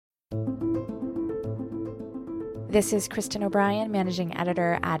This is Kristen O'Brien, managing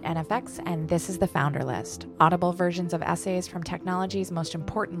editor at NFX, and this is the Founder List, audible versions of essays from technology's most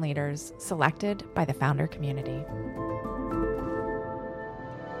important leaders, selected by the founder community.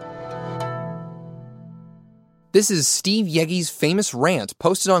 This is Steve Yegge's famous rant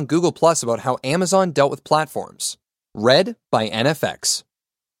posted on Google Plus about how Amazon dealt with platforms. Read by NFX.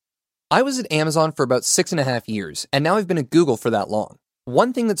 I was at Amazon for about 6.5 years, and now I've been at Google for that long.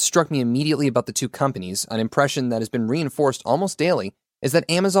 One thing that struck me immediately about the two companies, an impression that has been reinforced almost daily, is that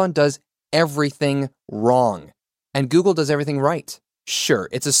Amazon does everything wrong, and Google does everything right. Sure,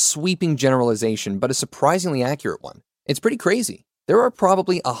 it's a sweeping generalization, but a surprisingly accurate one. It's pretty crazy. There are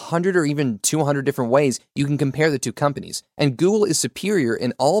probably 100 or even 200 different ways you can compare the two companies, and Google is superior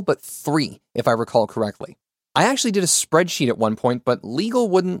in all but 3, if I recall correctly. I actually did a spreadsheet at one point, but legal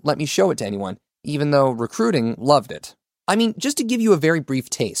wouldn't let me show it to anyone, even though recruiting loved it. I mean, just to give you a very brief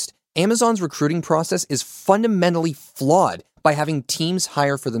taste, Amazon's recruiting process is fundamentally flawed by having teams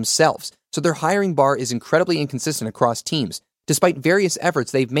hire for themselves, so their hiring bar is incredibly inconsistent across teams, despite various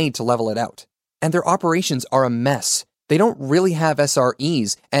efforts they've made to level it out. And their operations are a mess. They don't really have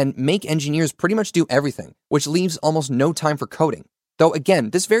SREs and make engineers pretty much do everything, which leaves almost no time for coding. Though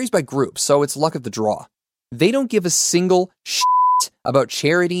again, this varies by group, so it's luck of the draw. They don't give a single shit about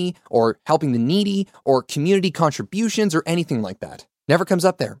charity or helping the needy or community contributions or anything like that. Never comes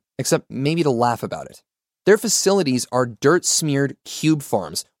up there, except maybe to laugh about it. Their facilities are dirt-smeared cube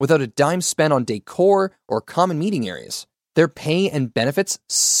farms without a dime spent on decor or common meeting areas. Their pay and benefits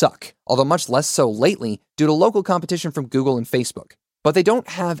suck, although much less so lately due to local competition from Google and Facebook. But they don't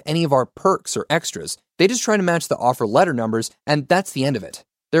have any of our perks or extras. They just try to match the offer letter numbers, and that's the end of it.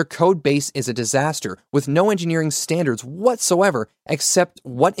 Their code base is a disaster with no engineering standards whatsoever except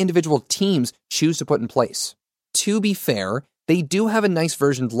what individual teams choose to put in place. To be fair, they do have a nice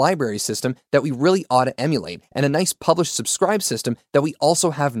versioned library system that we really ought to emulate and a nice publish-subscribe system that we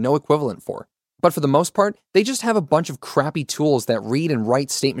also have no equivalent for. But for the most part, they just have a bunch of crappy tools that read and write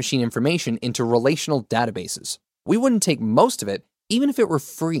state machine information into relational databases. We wouldn't take most of it, even if it were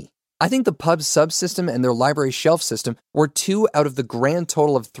free. I think the pub subsystem and their library shelf system were 2 out of the grand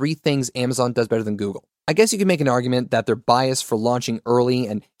total of 3 things Amazon does better than Google. I guess you could make an argument that their bias for launching early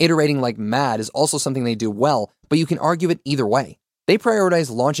and iterating like mad is also something they do well, but you can argue it either way. They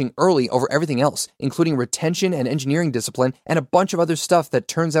prioritize launching early over everything else, including retention and engineering discipline and a bunch of other stuff that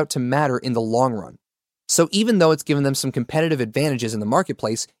turns out to matter in the long run. So even though it's given them some competitive advantages in the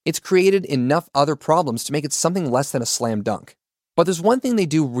marketplace, it's created enough other problems to make it something less than a slam dunk. But there's one thing they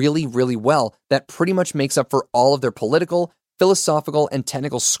do really, really well that pretty much makes up for all of their political, philosophical, and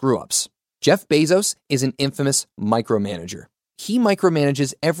technical screw-ups. Jeff Bezos is an infamous micromanager. He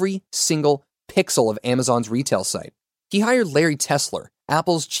micromanages every single pixel of Amazon's retail site. He hired Larry Tesler,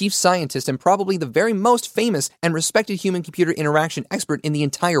 Apple's chief scientist and probably the very most famous and respected human-computer interaction expert in the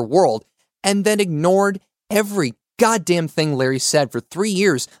entire world, and then ignored every goddamn thing Larry said for 3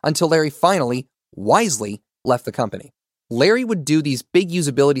 years until Larry finally, wisely, left the company. Larry would do these big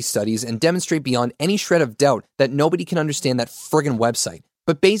usability studies and demonstrate beyond any shred of doubt that nobody can understand that friggin' website.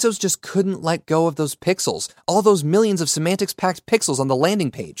 But Bezos just couldn't let go of those pixels, all those millions of semantics-packed pixels on the landing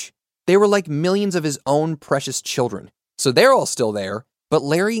page. They were like millions of his own precious children. So they're all still there, but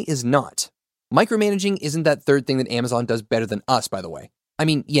Larry is not. Micromanaging isn't that third thing that Amazon does better than us, by the way. I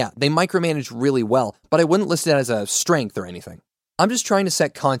mean, yeah, they micromanage really well, but I wouldn't list it as a strength or anything. I'm just trying to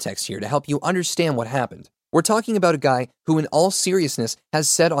set context here to help you understand what happened. We're talking about a guy who, in all seriousness, has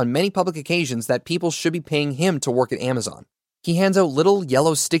said on many public occasions that people should be paying him to work at Amazon. He hands out little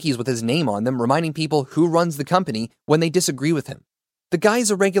yellow stickies with his name on them, reminding people who runs the company when they disagree with him. The guy's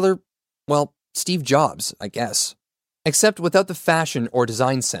a regular, well, Steve Jobs, I guess. Except without the fashion or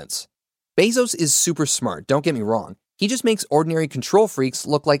design sense. Bezos is super smart, don't get me wrong. He just makes ordinary control freaks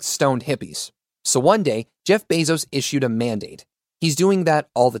look like stoned hippies. So one day, Jeff Bezos issued a mandate. He's doing that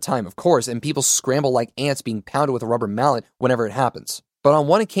all the time, of course, and people scramble like ants being pounded with a rubber mallet whenever it happens. But on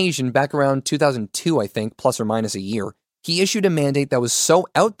one occasion, back around 2002, I think, plus or minus a year, he issued a mandate that was so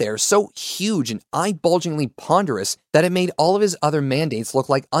out there, so huge and eye-bulgingly ponderous that it made all of his other mandates look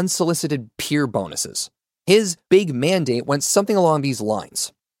like unsolicited peer bonuses. His big mandate went something along these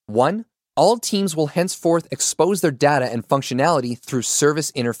lines. 1. All teams will henceforth expose their data and functionality through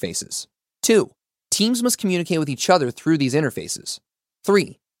service interfaces. 2. Teams must communicate with each other through these interfaces.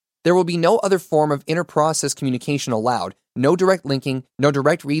 3. There will be no other form of inter-process communication allowed, no direct linking, no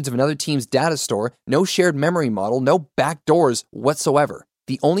direct reads of another team's data store, no shared memory model, no backdoors whatsoever.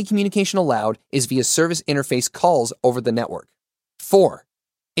 The only communication allowed is via service interface calls over the network. 4.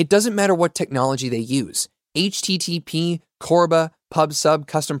 It doesn't matter what technology they use. HTTP, Corba, PubSub,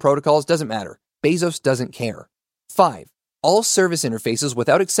 custom protocols, doesn't matter. Bezos doesn't care. 5. All service interfaces,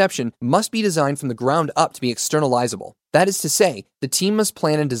 without exception, must be designed from the ground up to be externalizable. That is to say, the team must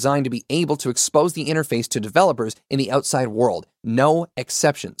plan and design to be able to expose the interface to developers in the outside world. No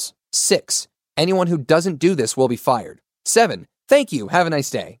exceptions. 6. Anyone who doesn't do this will be fired. 7. Thank you. Have a nice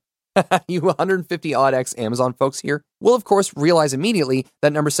day. You 150-odd ex-Amazon folks here will, of course, realize immediately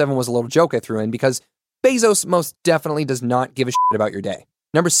that number 7 was a little joke I threw in because Bezos most definitely does not give a shit about your day.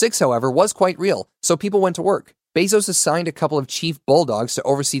 Number 6, however, was quite real, so people went to work. Bezos assigned a couple of chief bulldogs to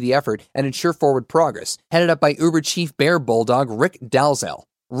oversee the effort and ensure forward progress, headed up by Uber chief bear bulldog Rick Dalzell.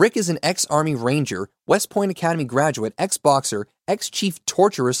 Rick is an ex-Army Ranger, West Point Academy graduate, ex-boxer, ex-chief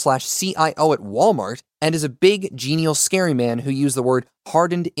torturer/CIO at Walmart, and is a big, genial, scary man who used the word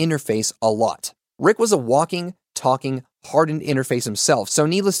hardened interface a lot. Rick was a walking, talking, hardened interface himself, so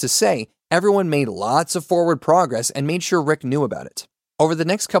needless to say, everyone made lots of forward progress and made sure Rick knew about it. Over the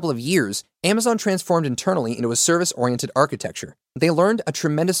next couple of years, Amazon transformed internally into a service-oriented architecture. They learned a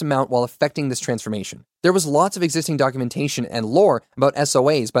tremendous amount while effecting this transformation. There was lots of existing documentation and lore about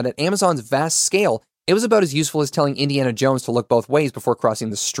SOAs, but at Amazon's vast scale, it was about as useful as telling Indiana Jones to look both ways before crossing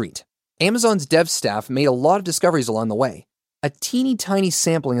the street. Amazon's dev staff made a lot of discoveries along the way. A teeny tiny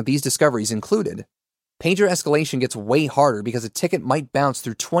sampling of these discoveries included: pager escalation gets way harder because a ticket might bounce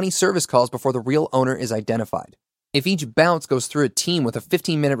through 20 service calls before the real owner is identified. If each bounce goes through a team with a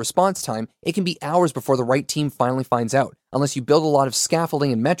 15-minute response time, it can be hours before the right team finally finds out, unless you build a lot of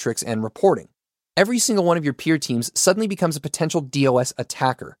scaffolding and metrics and reporting. Every single one of your peer teams suddenly becomes a potential DOS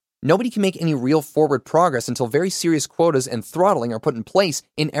attacker. Nobody can make any real forward progress until very serious quotas and throttling are put in place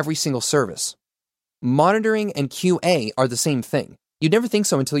in every single service. Monitoring and QA are the same thing. You'd never think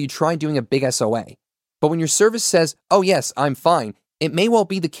so until you try doing a big SOA. But when your service says, "Oh yes, I'm fine," it may well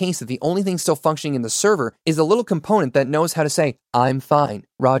be the case that the only thing still functioning in the server is a little component that knows how to say, "I'm fine,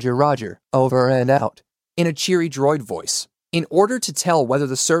 Roger, Roger, over and out," in a cheery droid voice. In order to tell whether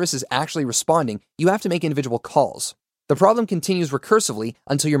the service is actually responding, you have to make individual calls. The problem continues recursively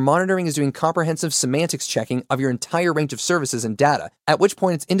until your monitoring is doing comprehensive semantics checking of your entire range of services and data, at which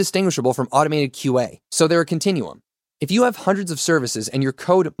point it's indistinguishable from automated QA. So they're a continuum. If you have hundreds of services and your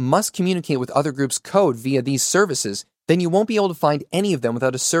code must communicate with other groups' code via these services, then you won't be able to find any of them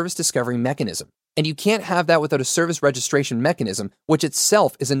without a service discovery mechanism. And you can't have that without a service registration mechanism, which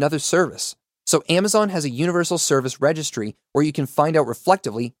itself is another service. So Amazon has a universal service registry where you can find out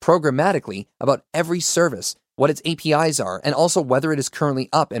reflectively, programmatically, about every service, what its APIs are, and also whether it is currently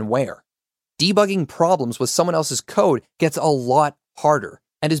up and where. Debugging problems with someone else's code gets a lot harder,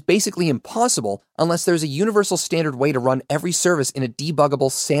 and is basically impossible unless there's a universal standard way to run every service in a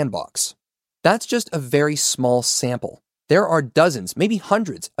debuggable sandbox. That's just a very small sample. There are dozens, maybe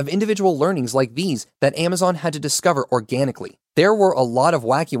hundreds, of individual learnings like these that Amazon had to discover organically. There were a lot of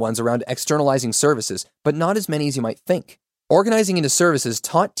wacky ones around externalizing services, but not as many as you might think. Organizing into services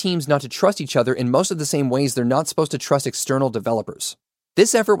taught teams not to trust each other in most of the same ways they're not supposed to trust external developers.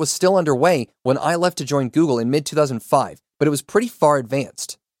 This effort was still underway when I left to join Google in mid-2005, but it was pretty far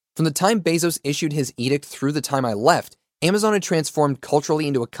advanced. From the time Bezos issued his edict through the time I left, Amazon had transformed culturally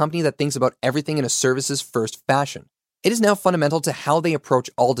into a company that thinks about everything in a services-first fashion. It is now fundamental to how they approach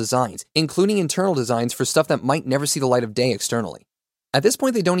all designs, including internal designs for stuff that might never see the light of day externally. At this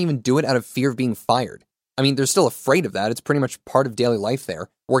point, they don't even do it out of fear of being fired. I mean, they're still afraid of that. It's pretty much part of daily life there,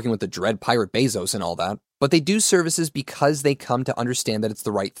 working with the dread pirate Bezos and all that. But they do services because they come to understand that it's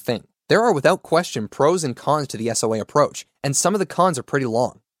the right thing. There are, without question, pros and cons to the SOA approach, and some of the cons are pretty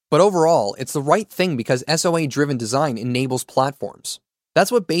long. But overall, it's the right thing because SOA-driven design enables platforms.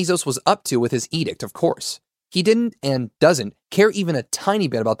 That's what Bezos was up to with his edict, of course. He didn't and doesn't care even a tiny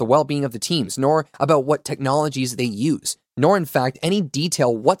bit about the well-being of the teams, nor about what technologies they use, nor in fact any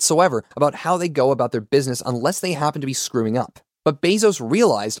detail whatsoever about how they go about their business unless they happen to be screwing up. But Bezos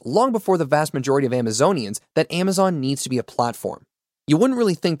realized, long before the vast majority of Amazonians, that Amazon needs to be a platform. You wouldn't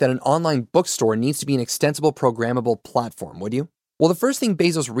really think that an online bookstore needs to be an extensible programmable platform, would you? Well, the first thing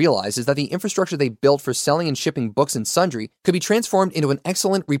Bezos realized is that the infrastructure they built for selling and shipping books and sundry could be transformed into an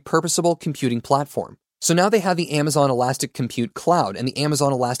excellent repurposable computing platform. So now they have the Amazon Elastic Compute Cloud and the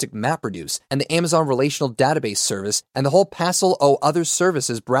Amazon Elastic MapReduce and the Amazon Relational Database Service and the whole passel of other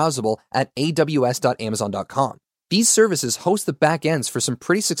services browsable at aws.amazon.com. These services host the backends for some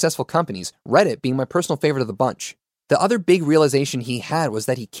pretty successful companies, Reddit being my personal favorite of the bunch. The other big realization he had was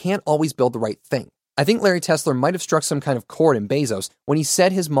that he can't always build the right thing. I think Larry Tesler might have struck some kind of chord in Bezos when he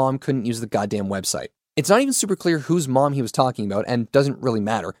said his mom couldn't use the goddamn website. It's not even super clear whose mom he was talking about and doesn't really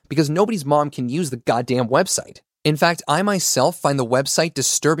matter because nobody's mom can use the goddamn website. In fact, I myself find the website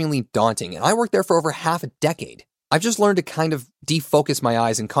disturbingly daunting, and I worked there for over half a decade. I've just learned to kind of defocus my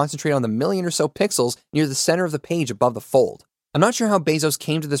eyes and concentrate on the million or so pixels near the center of the page above the fold. I'm not sure how Bezos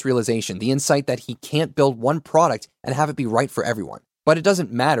came to this realization, the insight that he can't build one product and have it be right for everyone. But it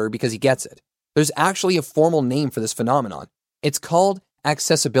doesn't matter because he gets it. There's actually a formal name for this phenomenon. It's called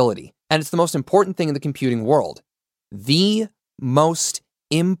accessibility, and it's the most important thing in the computing world. The most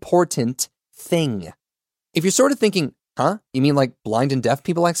important thing. If you're sort of thinking, you mean like blind and deaf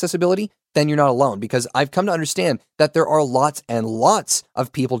people accessibility? Then you're not alone, because I've come to understand that there are lots and lots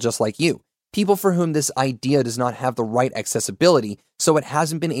of people just like you. People for whom this idea does not have the right accessibility, so it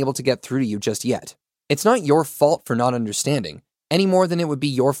hasn't been able to get through to you just yet. It's not your fault for not understanding, any more than it would be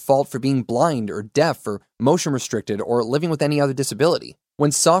your fault for being blind or deaf or motion restricted or living with any other disability.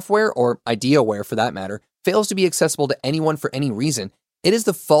 When software, or IdeaWare for that matter, fails to be accessible to anyone for any reason, it is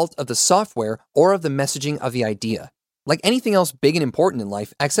the fault of the software or of the messaging of the idea. Like anything else big and important in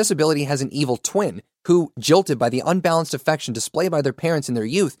life, accessibility has an evil twin who, jilted by the unbalanced affection displayed by their parents in their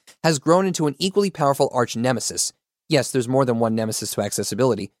youth, has grown into an equally powerful arch-nemesis. Yes, there's more than one nemesis to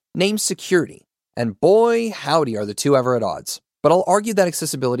accessibility, named security. And boy, howdy are the two ever at odds. But I'll argue that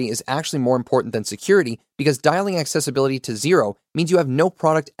accessibility is actually more important than security because dialing accessibility to 0 means you have no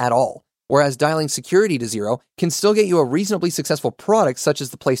product at all, whereas dialing security to 0 can still get you a reasonably successful product such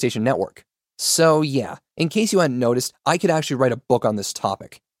as the PlayStation Network. So yeah, in case you hadn't noticed, I could actually write a book on this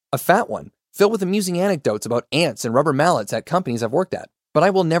topic. A fat one, filled with amusing anecdotes about ants and rubber mallets at companies I've worked at. But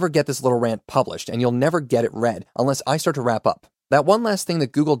I will never get this little rant published, and you'll never get it read unless I start to wrap up. That one last thing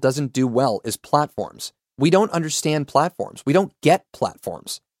that Google doesn't do well is platforms. We don't understand platforms. We don't get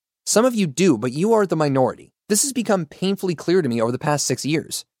platforms. Some of you do, but you are the minority. This has become painfully clear to me over the past 6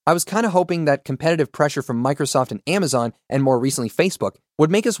 years. I was kind of hoping that competitive pressure from Microsoft and Amazon, and more recently Facebook,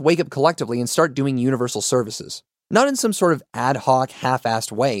 would make us wake up collectively and start doing universal services. Not in some sort of ad hoc,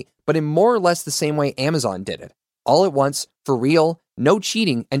 half-assed way, but in more or less the same way Amazon did it. All at once, for real, no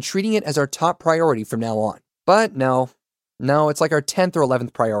cheating, and treating it as our top priority from now on. But no, it's like our 10th or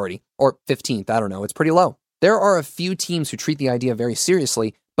 11th priority, or 15th, I don't know, it's pretty low. There are a few teams who treat the idea very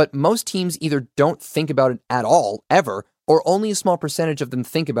seriously, but most teams either don't think about it at all, ever, or only a small percentage of them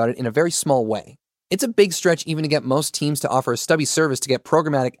think about it in a very small way. It's a big stretch even to get most teams to offer a stubby service to get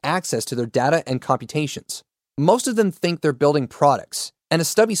programmatic access to their data and computations. Most of them think they're building products, and a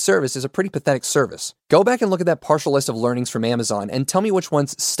stubby service is a pretty pathetic service. Go back and look at that partial list of learnings from Amazon and tell me which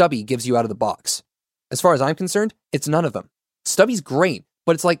ones stubby gives you out of the box. As far as I'm concerned, it's none of them. Stubby's great,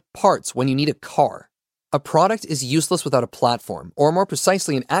 but it's like parts when you need a car. A product is useless without a platform, or more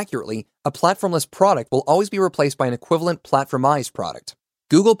precisely and accurately, a platformless product will always be replaced by an equivalent platformized product.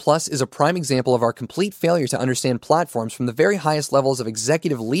 Google Plus is a prime example of our complete failure to understand platforms from the very highest levels of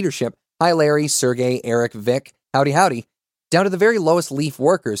executive leadership, hi Larry, Sergey, Eric, Vic, howdy, down to the very lowest leaf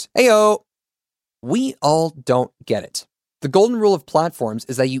workers, heyo! We all don't get it. The golden rule of platforms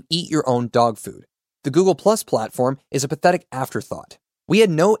is that you eat your own dog food. The Google Plus platform is a pathetic afterthought. We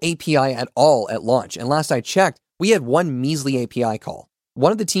had no API at all at launch, and last I checked, we had one measly API call.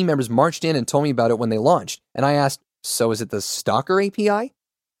 One of the team members marched in and told me about it when they launched, and I asked, so is it the Stalker API?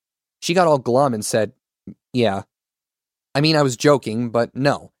 She got all glum and said, yeah. I mean, I was joking, but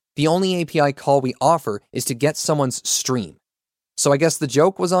no. The only API call we offer is to get someone's stream. So I guess the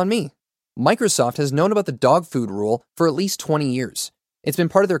joke was on me. Microsoft has known about the dog food rule for at least 20 years. It's been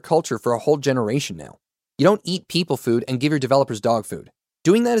part of their culture for a whole generation now. You don't eat people food and give your developers dog food.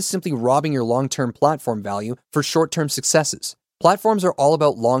 Doing that is simply robbing your long-term platform value for short-term successes. Platforms are all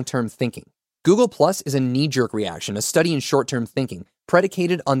about long-term thinking. Google Plus is a knee-jerk reaction, a study in short-term thinking,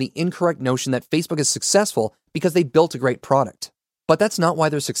 predicated on the incorrect notion that Facebook is successful because they built a great product. But that's not why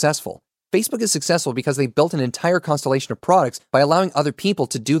they're successful. Facebook is successful because they built an entire constellation of products by allowing other people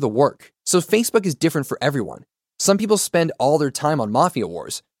to do the work. So Facebook is different for everyone. Some people spend all their time on Mafia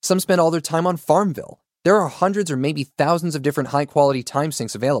Wars. Some spend all their time on Farmville. There are hundreds or maybe thousands of different high-quality time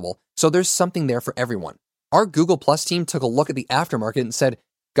sinks available, so there's something there for everyone. Our Google Plus team took a look at the aftermarket and said,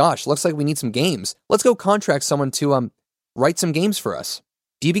 gosh, looks like we need some games. Let's go contract someone to, write some games for us.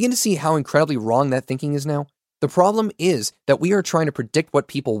 Do you begin to see how incredibly wrong that thinking is now? The problem is that we are trying to predict what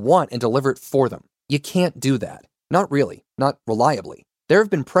people want and deliver it for them. You can't do that. Not really. Not reliably. There have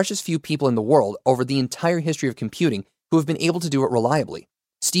been precious few people in the world over the entire history of computing who have been able to do it reliably.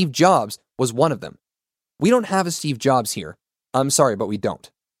 Steve Jobs was one of them. We don't have a Steve Jobs here. I'm sorry, but we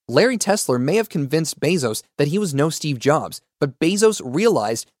don't. Larry Tesler may have convinced Bezos that he was no Steve Jobs, but Bezos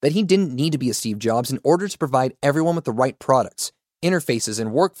realized that he didn't need to be a Steve Jobs in order to provide everyone with the right products, interfaces,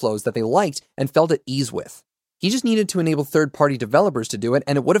 and workflows that they liked and felt at ease with. He just needed to enable third-party developers to do it,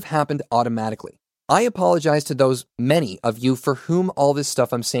 and it would have happened automatically. I apologize to those many of you for whom all this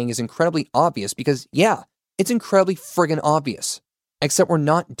stuff I'm saying is incredibly obvious because, yeah, it's incredibly friggin' obvious. Except we're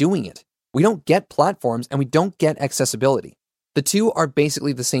not doing it. We don't get platforms and we don't get accessibility. The two are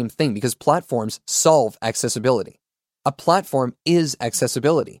basically the same thing because platforms solve accessibility. A platform is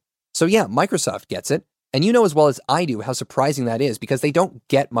accessibility. So yeah, Microsoft gets it, and you know as well as I do how surprising that is because they don't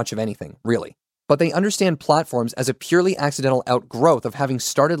get much of anything, really. But they understand platforms as a purely accidental outgrowth of having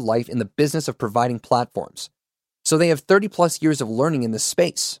started life in the business of providing platforms. So they have 30 plus years of learning in this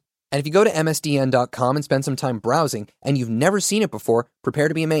space. And if you go to msdn.com and spend some time browsing and you've never seen it before, prepare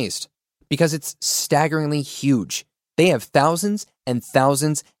to be amazed. Because it's staggeringly huge. They have thousands and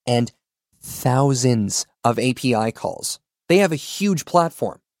thousands and thousands of API calls. They have a huge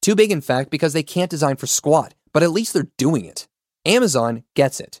platform. Too big, in fact, because they can't design for squat, but at least they're doing it. Amazon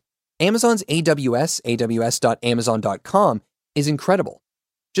gets it. Amazon's aws.amazon.com, is incredible.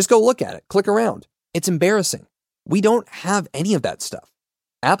 Just go look at it, click around. It's embarrassing. We don't have any of that stuff.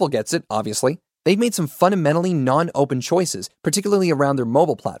 Apple gets it, obviously. They've made some fundamentally non-open choices, particularly around their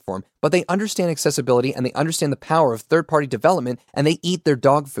mobile platform, but they understand accessibility and they understand the power of third-party development and they eat their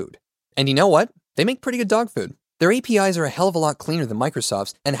dog food. And you know what? They make pretty good dog food. Their APIs are a hell of a lot cleaner than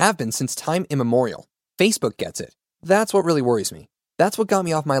Microsoft's and have been since time immemorial. Facebook gets it. That's what really worries me. That's what got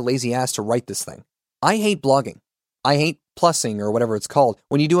me off my lazy ass to write this thing. I hate blogging. I hate plussing or whatever it's called.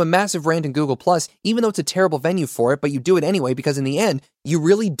 When you do a massive rant in Google+, even though it's a terrible venue for it, but you do it anyway because in the end, you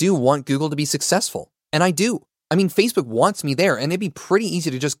really do want Google to be successful. And I do. I mean, Facebook wants me there and it'd be pretty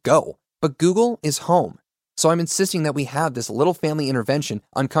easy to just go. But Google is home. So I'm insisting that we have this little family intervention,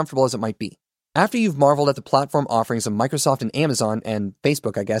 uncomfortable as it might be. After you've marveled at the platform offerings of Microsoft and Amazon, and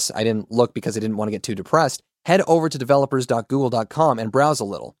Facebook, I guess, I didn't look because I didn't want to get too depressed, head over to developers.google.com and browse a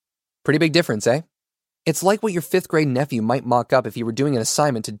little. Pretty big difference, eh? It's like what your 5th grade nephew might mock up if he were doing an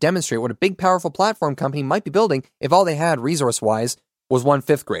assignment to demonstrate what a big, powerful platform company might be building if all they had, resource-wise, was one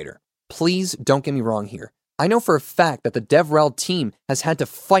 5th grader. Please don't get me wrong here. I know for a fact that the DevRel team has had to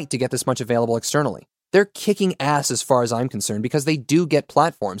fight to get this much available externally. They're kicking ass as far as I'm concerned because they do get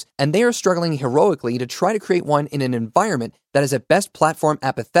platforms, and they are struggling heroically to try to create one in an environment that is at best platform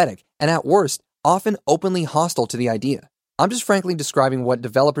apathetic, and at worst, often openly hostile to the idea. I'm just frankly describing what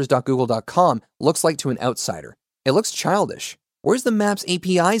developers.google.com looks like to an outsider. It looks childish. Where's the Maps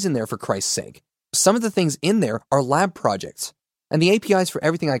APIs in there, for Christ's sake? Some of the things in there are lab projects. And the APIs for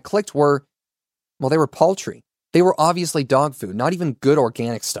everything I clicked were, well, they were paltry. They were obviously dog food, not even good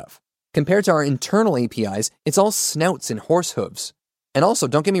organic stuff. Compared to our internal APIs, it's all snouts and horse hooves. And also,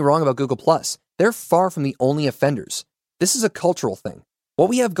 don't get me wrong about Google+. They're far from the only offenders. This is a cultural thing. What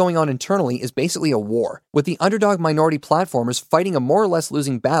we have going on internally is basically a war, with the underdog minority platformers fighting a more or less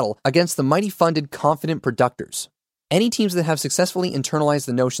losing battle against the mighty funded, confident productors. Any teams that have successfully internalized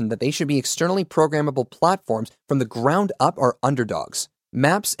the notion that they should be externally programmable platforms from the ground up are underdogs.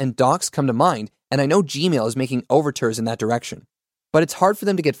 Maps and Docs come to mind, and I know Gmail is making overtures in that direction. But it's hard for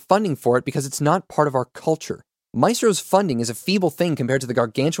them to get funding for it because it's not part of our culture. Maestro's funding is a feeble thing compared to the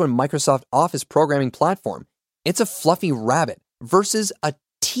gargantuan Microsoft Office programming platform. It's a fluffy rabbit versus a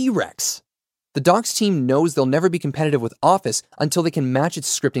T-Rex. The Docs team knows they'll never be competitive with Office until they can match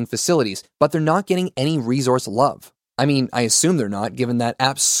its scripting facilities, but they're not getting any resource love. I mean, I assume they're not, given that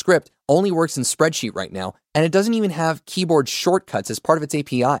app's script only works in spreadsheet right now, and it doesn't even have keyboard shortcuts as part of its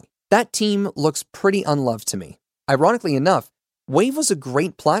API. That team looks pretty unloved to me. Ironically enough, Wave was a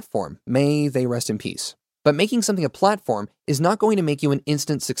great platform, may they rest in peace. But making something a platform is not going to make you an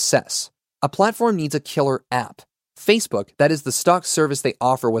instant success. A platform needs a killer app. Facebook, that is the stock service they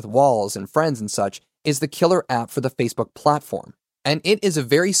offer with walls and friends and such, is the killer app for the Facebook platform. And it is a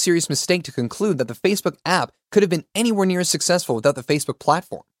very serious mistake to conclude that the Facebook app could have been anywhere near as successful without the Facebook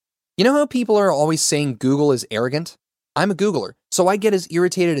platform. You know how people are always saying Google is arrogant? I'm a Googler, so I get as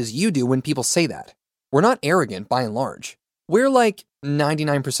irritated as you do when people say that. We're not arrogant by and large. We're like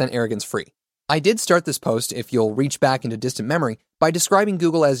 99% arrogance free. I did start this post, if you'll reach back into distant memory, by describing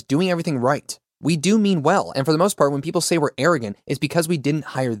Google as doing everything right. We do mean well, and for the most part, when people say we're arrogant, it's because we didn't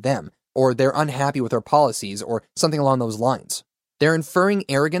hire them, or they're unhappy with our policies, or something along those lines. They're inferring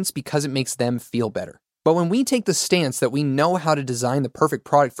arrogance because it makes them feel better. But when we take the stance that we know how to design the perfect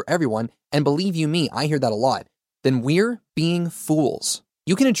product for everyone, and believe you me, I hear that a lot, then we're being fools.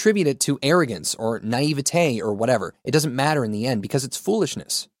 You can attribute it to arrogance, or naivete, or whatever. It doesn't matter in the end, because it's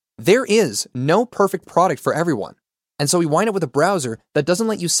foolishness. There is no perfect product for everyone. And so we wind up with a browser that doesn't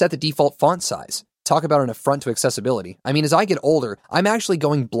let you set the default font size. Talk about an affront to accessibility. I mean, as I get older, I'm actually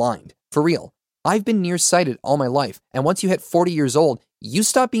going blind. For real. I've been nearsighted all my life, and once you hit 40 years old, you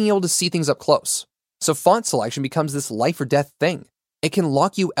stop being able to see things up close. So font selection becomes this life or death thing. It can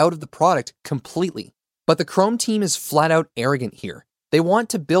lock you out of the product completely. But the Chrome team is flat out arrogant here. They want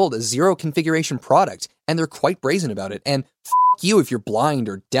to build a zero configuration product, and they're quite brazen about it. And f*** you if you're blind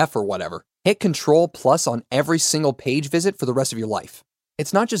or deaf or whatever. Hit Control+ on every single page visit for the rest of your life.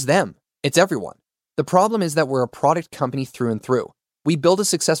 It's not just them, it's everyone. The problem is that we're a product company through and through. We build a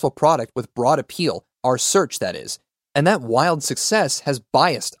successful product with broad appeal, our search that is, and that wild success has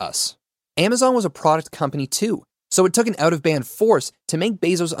biased us. Amazon was a product company too, so it took an out-of-band force to make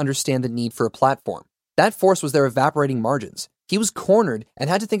Bezos understand the need for a platform. That force was their evaporating margins. He was cornered and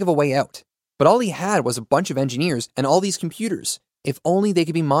had to think of a way out. But all he had was a bunch of engineers and all these computers. If only they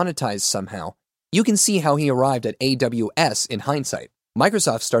could be monetized somehow. You can see how he arrived at AWS in hindsight.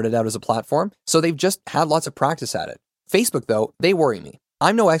 Microsoft started out as a platform, so they've just had lots of practice at it. Facebook, though, they worry me.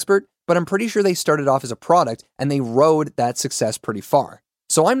 I'm no expert, but I'm pretty sure they started off as a product and they rode that success pretty far.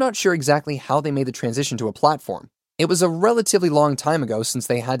 So I'm not sure exactly how they made the transition to a platform. It was a relatively long time ago since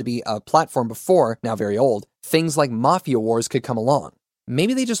they had to be a platform before, now very old, things like Mafia Wars could come along.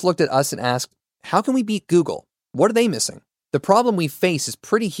 Maybe they just looked at us and asked, how can we beat Google? What are they missing? The problem we face is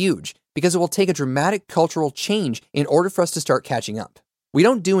pretty huge because it will take a dramatic cultural change in order for us to start catching up. We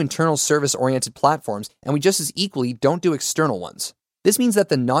don't do internal service-oriented platforms, and we just as equally don't do external ones. This means that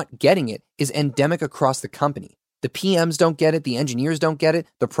the not getting it is endemic across the company. The PMs don't get it, the engineers don't get it,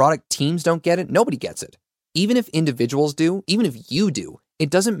 the product teams don't get it, nobody gets it. Even if individuals do, even if you do, it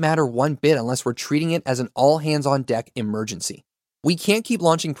doesn't matter one bit unless we're treating it as an all-hands-on-deck emergency. We can't keep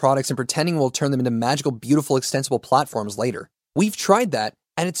launching products and pretending we'll turn them into magical, beautiful, extensible platforms later. We've tried that,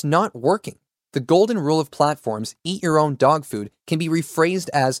 and it's not working. The golden rule of platforms, eat your own dog food, can be rephrased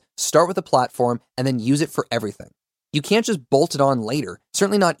as start with a platform and then use it for everything. You can't just bolt it on later,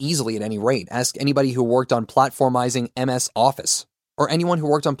 certainly not easily at any rate. Ask anybody who worked on platformizing MS Office, or anyone who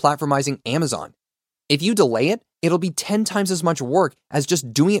worked on platformizing Amazon. If you delay it, it'll be 10 times as much work as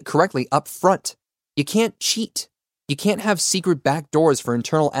just doing it correctly up front. You can't cheat. You can't have secret backdoors for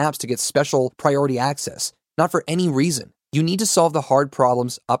internal apps to get special priority access, not for any reason. You need to solve the hard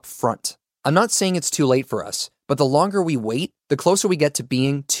problems up front. I'm not saying it's too late for us, but the longer we wait, the closer we get to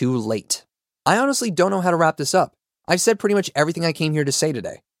being too late. I honestly don't know how to wrap this up. I've said pretty much everything I came here to say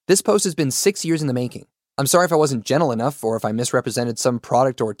today. This post has been 6 years in the making. I'm sorry if I wasn't gentle enough, or if I misrepresented some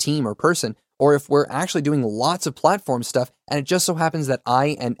product or team or person, or if we're actually doing lots of platform stuff and it just so happens that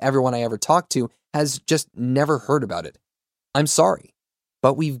I and everyone I ever talked to has just never heard about it. I'm sorry,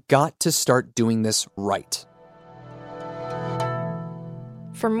 but we've got to start doing this right.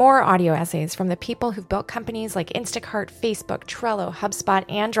 For more audio essays from the people who've built companies like Instacart, Facebook, Trello, HubSpot,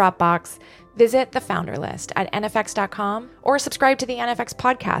 and Dropbox, visit the Founder List at nfx.com or subscribe to the NFX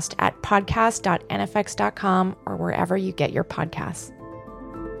podcast at podcast.nfx.com or wherever you get your podcasts.